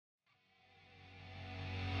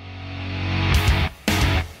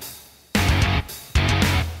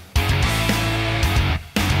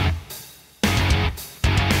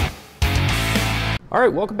All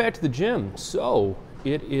right, welcome back to the gym. So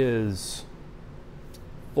it is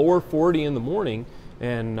 4:40 in the morning,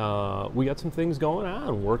 and we got some things going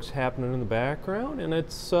on. Work's happening in the background, and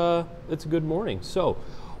it's a good morning. So,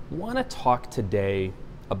 want to talk today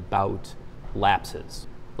about lapses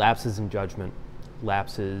in judgment,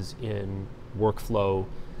 lapses in workflow,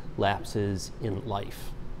 lapses in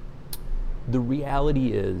life. The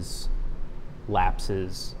reality is,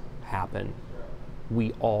 lapses happen.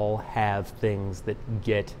 We all have things that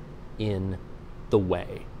get in the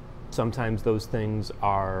way. Sometimes those things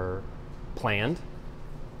are planned,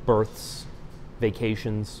 births,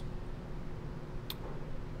 vacations.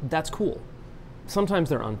 That's cool. Sometimes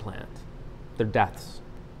they're unplanned. They're deaths,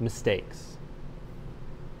 mistakes.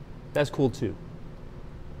 That's cool too,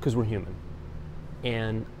 because we're human.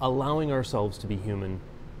 And allowing ourselves to be human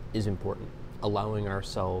is important. Allowing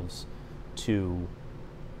ourselves to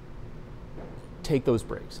take those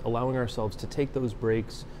breaks, allowing ourselves to take those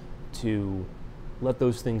breaks, to let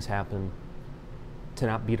those things happen, to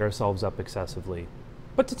not beat ourselves up excessively,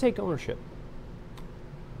 but to take ownership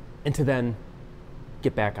and to then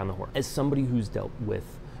get back on the horse. As somebody who's dealt with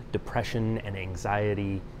depression and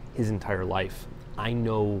anxiety his entire life, I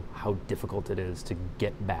know how difficult it is to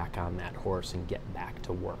get back on that horse and get back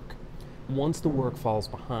to work. Once the work falls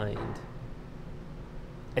behind,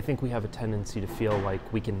 I think we have a tendency to feel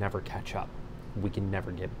like we can never catch up. We can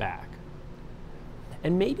never get back.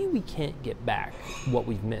 And maybe we can't get back what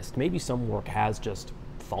we've missed. Maybe some work has just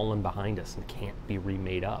fallen behind us and can't be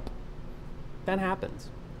remade up. That happens.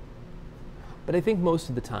 But I think most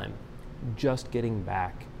of the time, just getting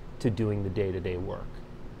back to doing the day-to-day work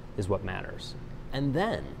is what matters. And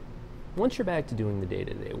then, once you're back to doing the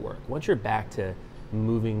day-to-day work, once you're back to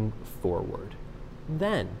moving forward,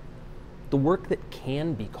 then the work that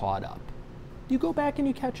can be caught up, you go back and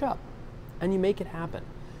you catch up. And you make it happen.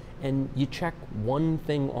 And you check one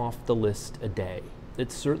thing off the list a day.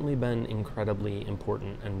 It's certainly been incredibly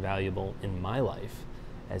important and valuable in my life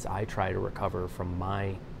as I try to recover from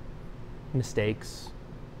my mistakes,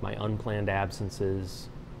 my unplanned absences,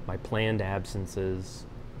 my planned absences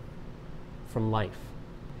from life.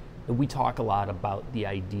 And we talk a lot about the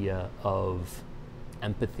idea of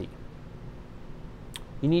empathy.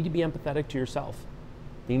 You need to be empathetic to yourself.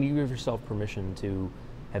 You need to give yourself permission to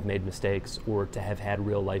have made mistakes or to have had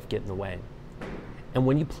real life get in the way. And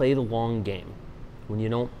when you play the long game, when you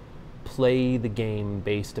don't play the game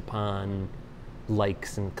based upon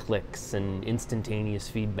likes and clicks and instantaneous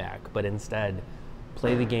feedback, but instead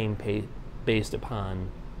play the game based upon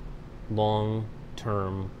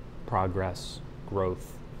long-term progress,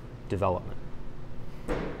 growth, development,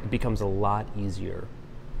 it becomes a lot easier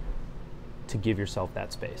to give yourself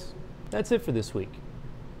that space. That's it for this week.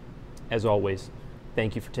 As always,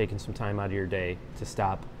 thank you for taking some time out of your day to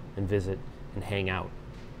stop and visit and hang out.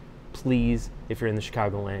 Please, if you're in the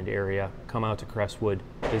Chicagoland area, come out to Crestwood,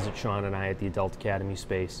 visit Sean and I at the Adult Academy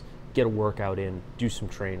space, get a workout in, do some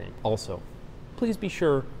training. Also, please be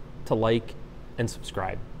sure to like and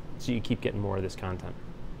subscribe so you keep getting more of this content.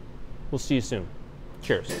 We'll see you soon.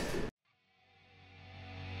 Cheers.